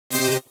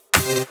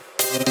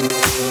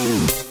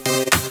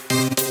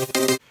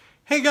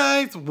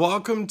Hey guys,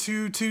 welcome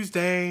to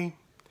Tuesday.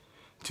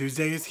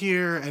 Tuesday is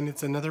here and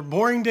it's another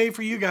boring day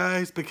for you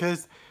guys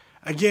because,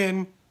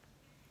 again,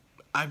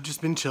 I've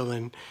just been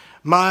chilling.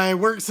 My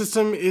work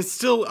system is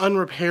still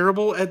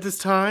unrepairable at this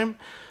time,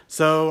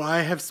 so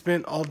I have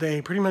spent all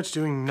day pretty much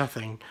doing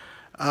nothing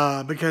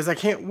because I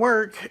can't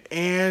work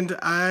and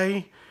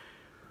I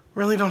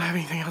really don't have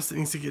anything else that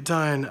needs to get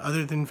done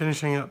other than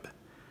finishing up.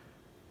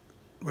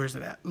 Where's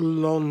it at?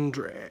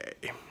 Laundry.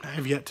 I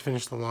have yet to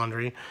finish the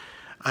laundry.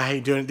 I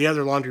hate doing it. The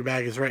other laundry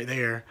bag is right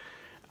there.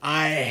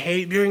 I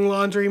hate doing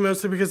laundry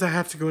mostly because I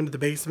have to go into the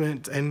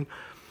basement. And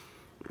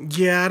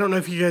yeah, I don't know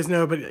if you guys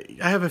know, but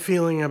I have a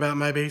feeling about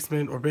my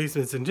basement or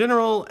basements in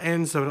general.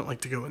 And so I don't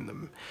like to go in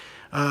them.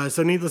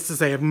 So needless to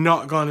say, I've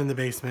not gone in the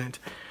basement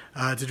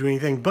to do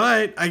anything.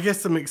 But I guess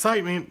some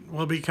excitement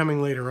will be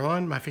coming later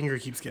on. My finger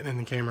keeps getting in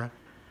the camera.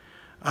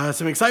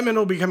 Some excitement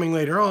will be coming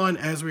later on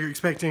as we're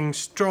expecting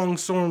strong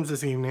storms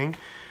this evening.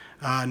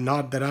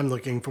 Not that I'm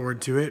looking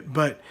forward to it,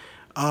 but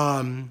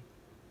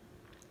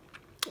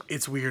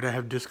it's weird. I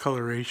have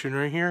discoloration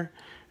right here,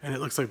 and it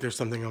looks like there's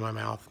something on my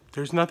mouth.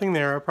 There's nothing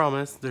there, I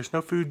promise. There's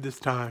no food this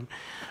time.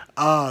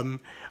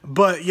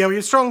 But yeah, we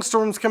have strong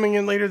storms coming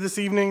in later this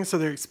evening, so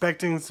they're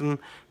expecting some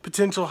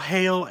potential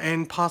hail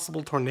and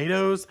possible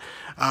tornadoes.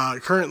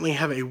 Currently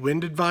have a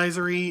wind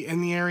advisory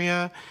in the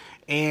area.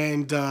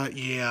 And,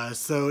 yeah,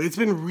 so it's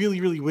been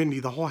really windy.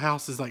 The whole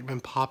house has, like,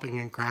 been popping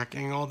and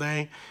cracking all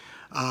day.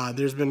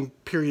 There's been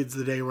periods of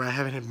the day where I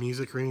haven't had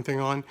music or anything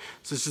on,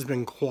 so it's just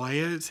been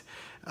quiet,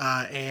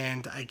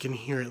 and I can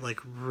hear it, like,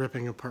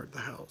 ripping apart the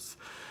house.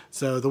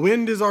 So the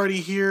wind is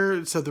already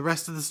here, so the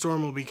rest of the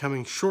storm will be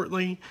coming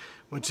shortly,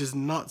 which is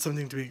not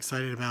something to be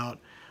excited about,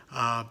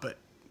 but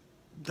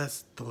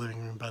that's the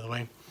living room, by the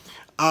way.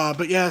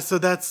 But, yeah, so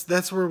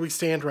that's where we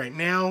stand right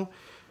now.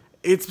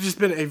 It's just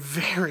been a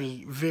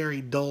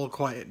very dull,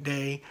 quiet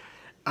day.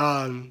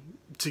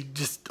 To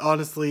just,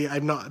 honestly,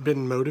 I've not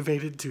been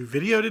motivated to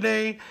video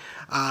today.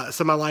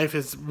 So my life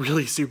is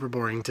really super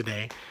boring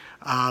today.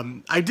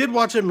 I did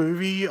watch a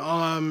movie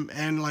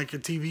and like a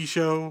TV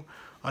show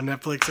on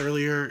Netflix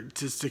earlier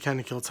just to kind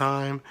of kill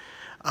time.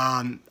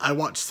 I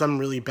watched some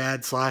really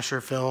bad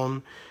slasher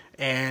film,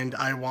 and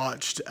I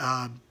watched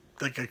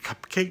like a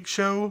cupcake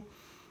show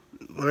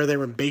where they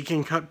were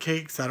baking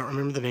cupcakes. I don't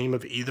remember the name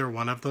of either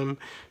one of them.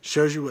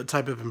 Shows you what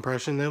type of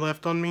impression they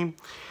left on me.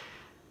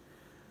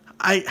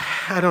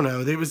 I don't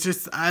know. It was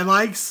just, I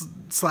like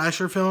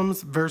slasher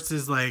films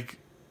versus like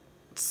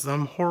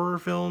some horror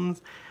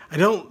films. I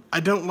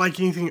don't like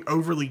anything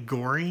overly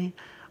gory,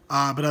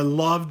 but I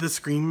love the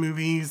Scream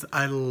movies.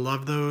 I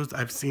love those.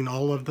 I've seen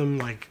all of them,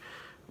 like,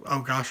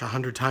 oh gosh,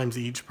 100 times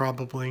each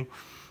probably.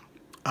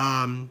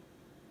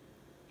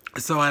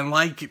 So I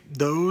like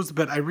those,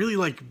 but I really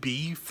like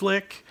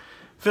B-flick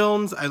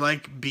films. I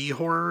like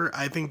B-horror.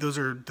 I think those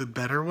are the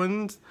better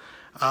ones.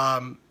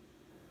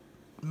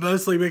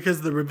 Mostly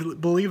because the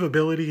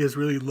believability is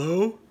really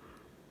low.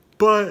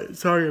 But,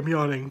 sorry, I'm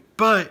yawning.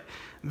 But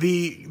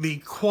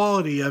the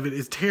quality of it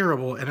is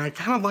terrible, and I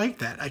kind of like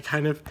that. I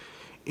kind of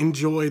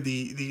enjoy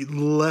the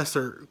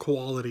lesser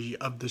quality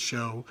of the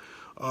show,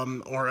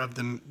 or of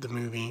the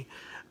movie.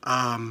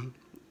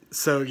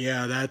 So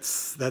yeah,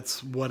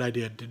 that's what I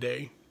did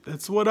today.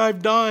 That's what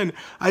I've done.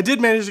 I did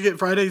manage to get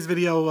Friday's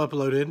video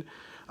uploaded.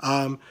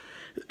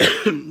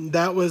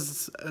 That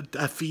was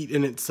a feat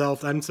in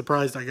itself. I'm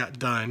surprised I got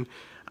done.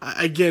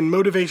 Again,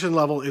 motivation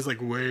level is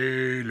like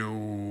way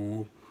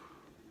low.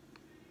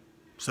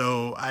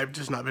 So I've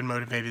just not been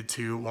motivated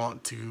to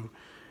want to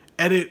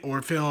edit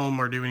or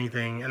film or do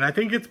anything. And I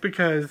think it's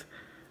because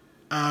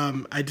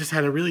I just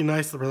had a really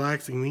nice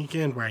relaxing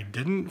weekend where I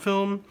didn't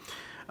film.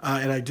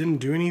 And I didn't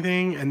do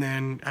anything, and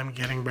then I'm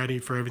getting ready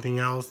for everything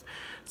else.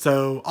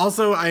 So,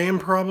 also, I am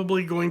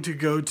probably going to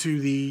go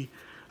to the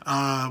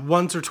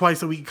once or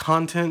twice a week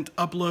content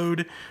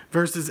upload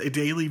versus a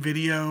daily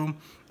video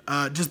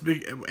at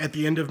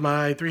the end of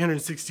my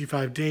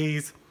 365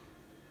 days.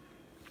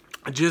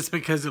 Just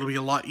because it'll be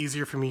a lot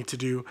easier for me to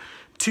do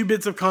 2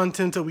 bits of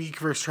content a week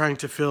versus trying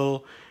to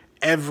fill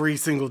every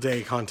single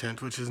day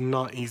content, which is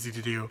not easy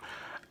to do.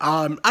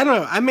 I don't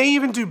know. I may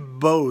even do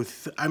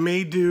both. I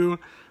may do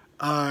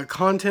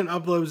content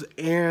uploads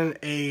and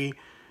a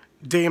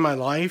day in my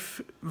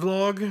life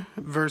vlog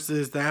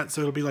versus that.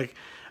 So it'll be like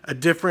a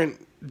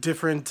different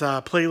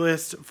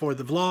playlist for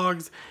the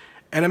vlogs.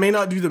 And I may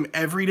not do them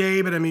every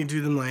day, but I may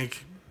do them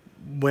like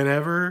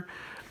whenever.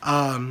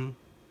 And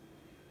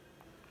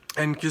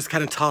just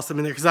kind of toss them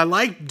in there. Because I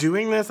like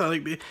doing this.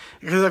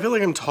 Because I feel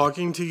like I'm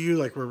talking to you,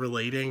 like we're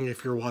relating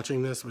if you're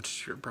watching this,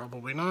 which you're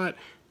probably not.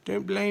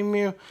 Don't blame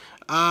me.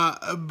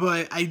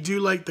 But I do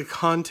like the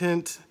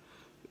content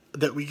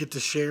that we get to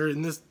share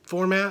in this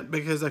format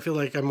because I feel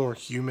like I'm more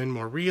human,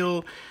 more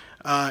real,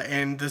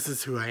 and this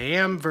is who I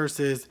am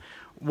versus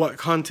what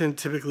content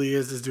typically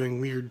is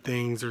doing weird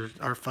things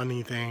or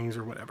funny things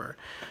or whatever.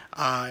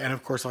 And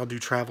of course I'll do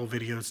travel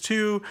videos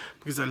too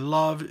because I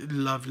love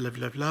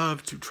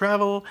to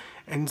travel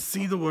and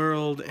see the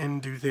world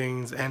and do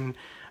things. And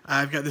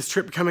I've got this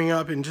trip coming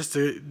up in just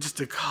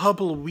a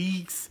couple of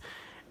weeks,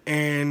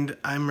 and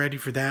I'm ready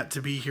for that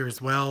to be here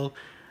as well.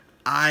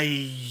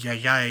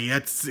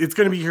 It's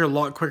going to be here a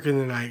lot quicker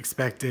than I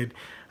expected.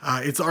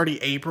 It's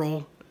already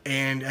April,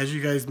 and as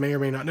you guys may or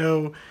may not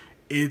know,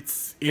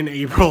 it's in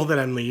April that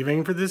I'm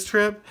leaving for this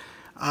trip.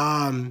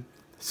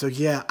 So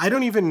yeah, I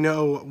don't even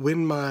know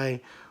when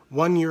my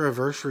 1 year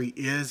anniversary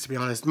is, to be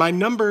honest. My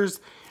numbers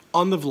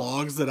on the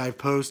vlogs that I've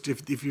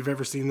posted, if you've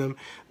ever seen them,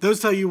 those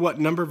tell you what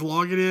number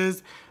vlog it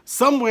is.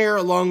 Somewhere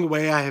along the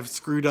way I have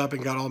screwed up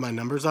and got all my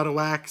numbers out of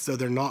whack, so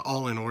they're not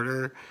all in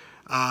order.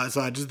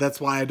 So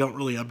that's why I don't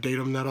really update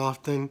them that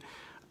often.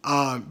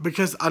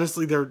 Because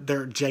honestly they're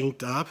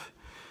janked up.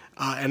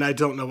 And I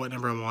don't know what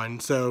number I'm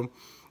on. So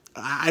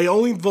I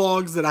only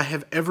vlogs that I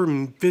have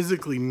ever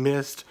physically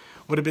missed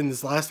would have been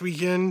this last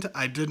weekend.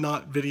 I did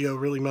not video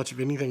really much of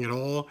anything at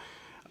all.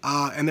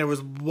 And there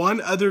was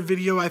one other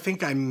video I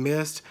think I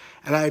missed,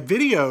 and I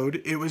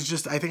videoed. It was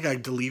just, I think I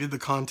deleted the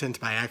content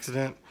by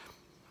accident.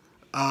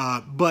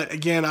 But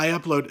again, I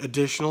upload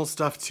additional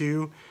stuff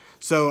too.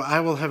 So I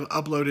will have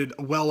uploaded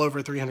well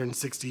over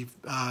 360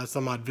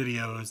 some odd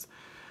videos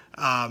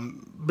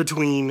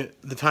between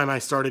the time I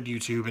started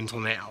YouTube until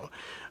now.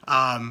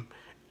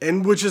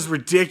 And which is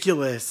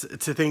ridiculous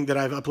to think that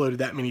I've uploaded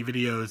that many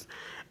videos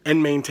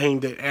and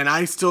maintained it. And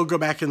I still go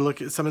back and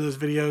look at some of those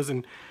videos,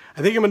 and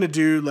I think I'm going to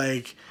do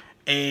like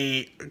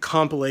a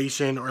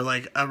compilation or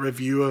like a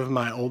review of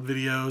my old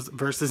videos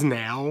versus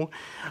now.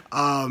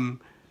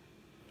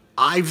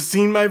 I've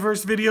seen my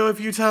first video a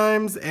few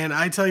times, and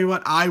I tell you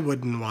what, I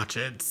wouldn't watch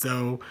it.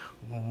 So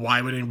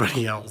why would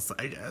anybody else,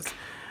 I guess?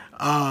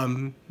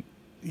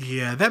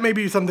 Yeah, that may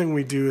be something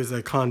we do as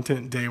a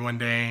content day one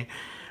day,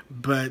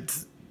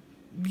 but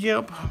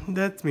yep,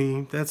 that's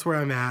me. That's where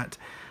I'm at.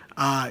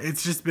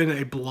 It's just been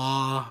a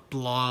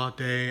blah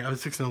day. I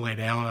was fixing to lay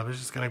down. I was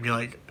just gonna be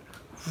like,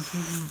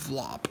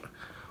 flop.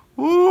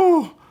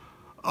 Woo!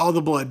 All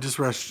the blood just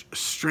rushed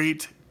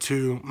straight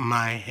to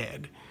my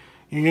head.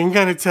 You can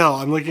kind of tell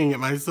I'm looking at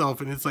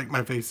myself, and it's like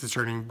my face is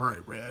turning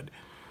bright red.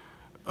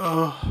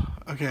 Oh,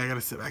 okay, I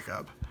gotta sit back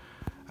up.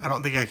 I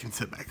don't think I can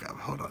sit back up.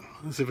 Hold on.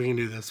 Let's see if we can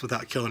do this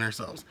without killing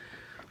ourselves.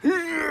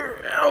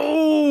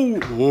 Oh!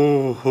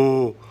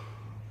 Whoa!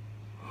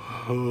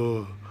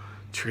 Oh,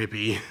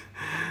 trippy.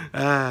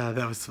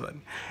 That was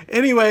fun.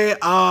 Anyway,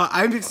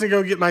 I'm fixing to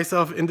go get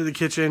myself into the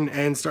kitchen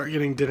and start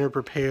getting dinner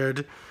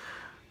prepared,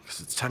 because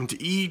it's time to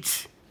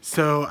eat.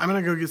 So I'm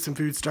gonna go get some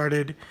food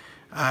started,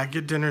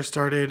 get dinner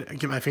started,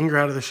 get my finger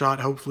out of the shot,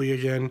 hopefully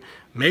again.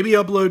 Maybe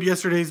upload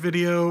yesterday's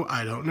video,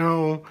 I don't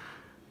know.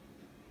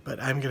 But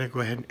I'm gonna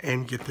go ahead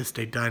and get this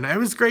day done. It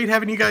was great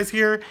having you guys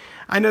here.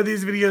 I know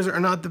these videos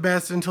are not the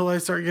best until I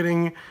start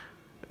getting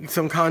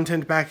some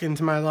content back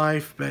into my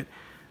life, but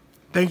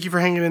thank you for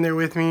hanging in there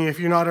with me. If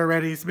you're not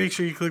already, so make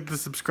sure you click the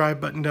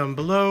subscribe button down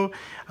below.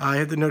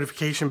 Hit the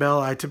notification bell.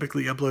 I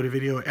typically upload a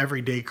video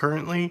every day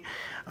currently.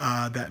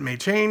 That may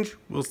change.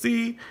 We'll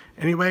see.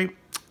 Anyway,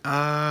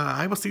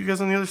 I will see you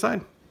guys on the other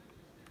side.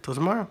 Till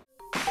tomorrow.